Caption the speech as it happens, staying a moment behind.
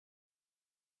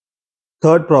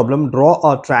Third problem, draw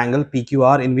a triangle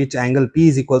PQR in which angle P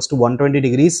is equals to 120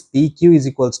 degrees, PQ is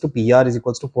equals to PR is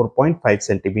equals to 4.5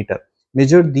 centimeter.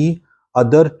 Measure the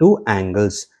other two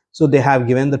angles. So they have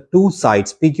given the two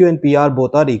sides, PQ and PR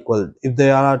both are equal. If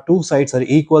there are two sides are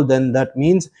equal, then that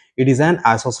means it is an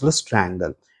isosceles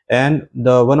triangle. And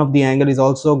the one of the angle is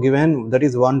also given, that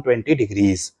is 120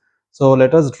 degrees. So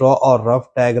let us draw a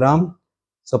rough diagram.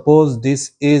 Suppose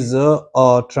this is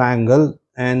a triangle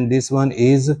and this one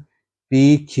is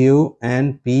PQ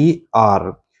and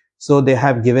PR. So they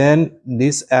have given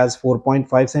this as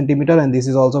 4.5 centimeter and this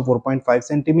is also 4.5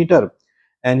 centimeter,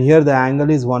 and here the angle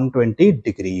is 120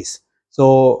 degrees.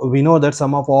 So we know that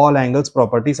sum of all angles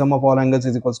property, sum of all angles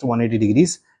is equals to 180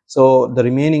 degrees. So the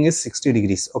remaining is 60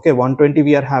 degrees. Okay, 120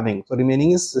 we are having, so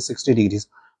remaining is 60 degrees.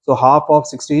 So half of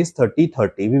 60 is 30,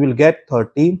 30. We will get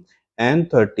 30 and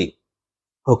 30.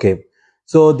 Okay,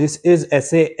 so this is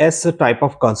SAS type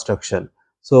of construction.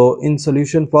 So in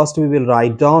solution, first we will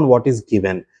write down what is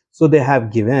given. So they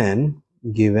have given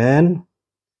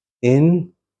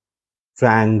in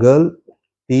triangle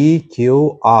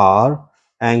PQR,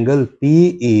 angle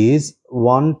P is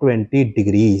 120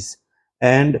 degrees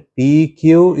and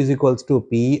PQ is equals to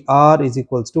PR is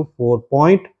equals to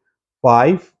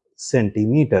 4.5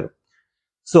 centimeter.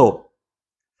 So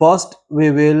first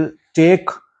we will take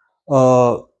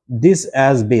this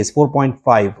as base,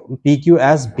 4.5, PQ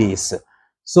as base.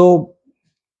 So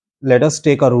let us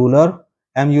take a ruler.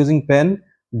 I am using pen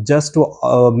just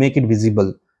to make it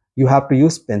visible. You have to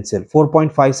use pencil.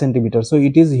 4.5 centimeter. So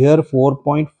it is here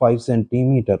 4.5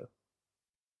 centimeter.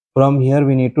 From here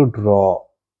we need to draw.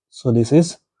 So this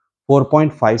is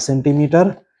 4.5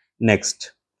 centimeter.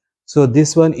 Next. So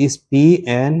this one is P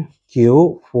and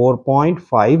Q,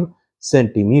 4.5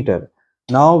 centimeter.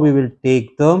 Now we will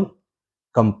take the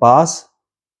compass,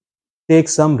 take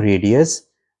some radius,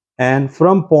 and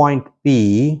from point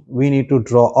P we need to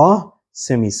draw a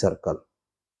semicircle.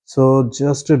 So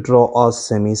just to draw a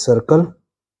semicircle.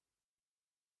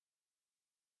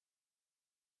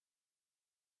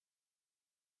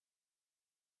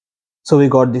 So we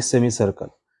got this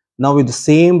semicircle. Now with the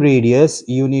same radius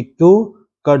you need to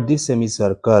cut this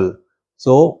semicircle.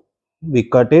 So we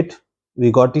cut it,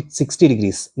 we got it 60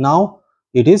 degrees. Now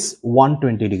it is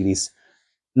 120 degrees.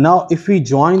 Now if we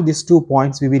join these 2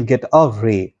 points we will get a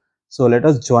ray. So let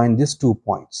us join these 2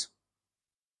 points.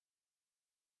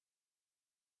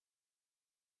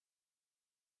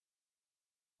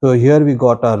 So here we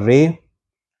got a ray.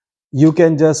 You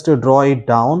can just draw it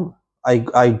down. I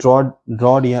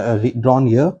drawn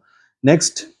here.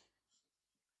 Next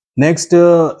is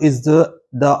the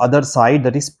other side,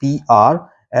 that is PR,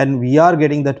 and we are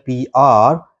getting that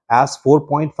PR as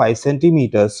 4.5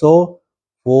 centimeters. So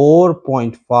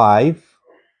 4.5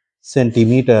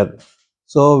 centimeter.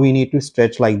 So we need to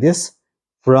stretch like this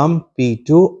from P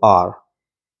to R.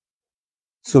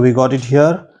 So we got it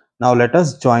here. Now let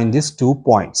us join these 2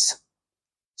 points.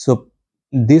 So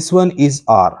this one is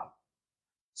R.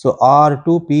 So R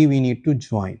to P we need to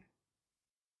join.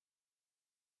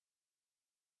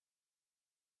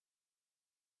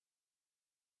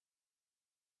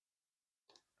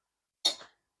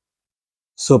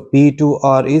 So P to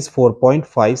R is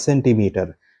 4.5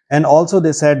 centimeter. And also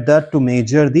they said that to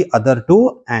measure the other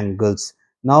 2 angles.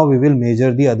 Now we will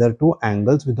measure the other 2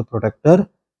 angles with the protractor.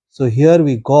 So here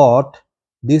we got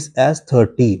this as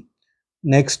 30.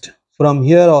 Next, from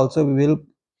here also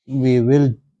we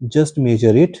will just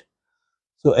measure it.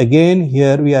 So again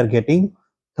here we are getting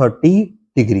 30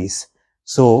 degrees.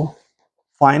 So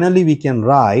finally we can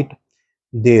write,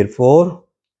 therefore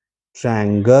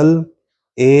triangle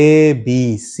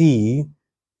ABC,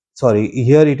 sorry,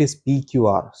 here it is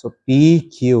PQR. So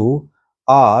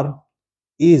PQR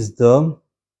is the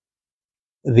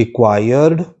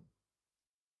required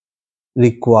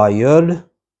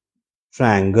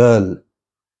triangle.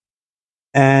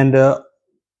 And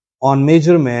on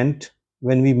measurement,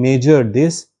 when we measured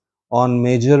this, on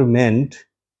measurement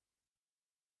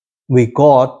we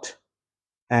got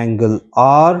angle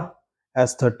R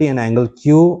as 30 and angle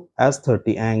Q as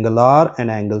 30. Angle R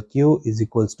and angle Q is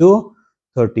equals to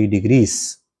 30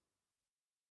 degrees.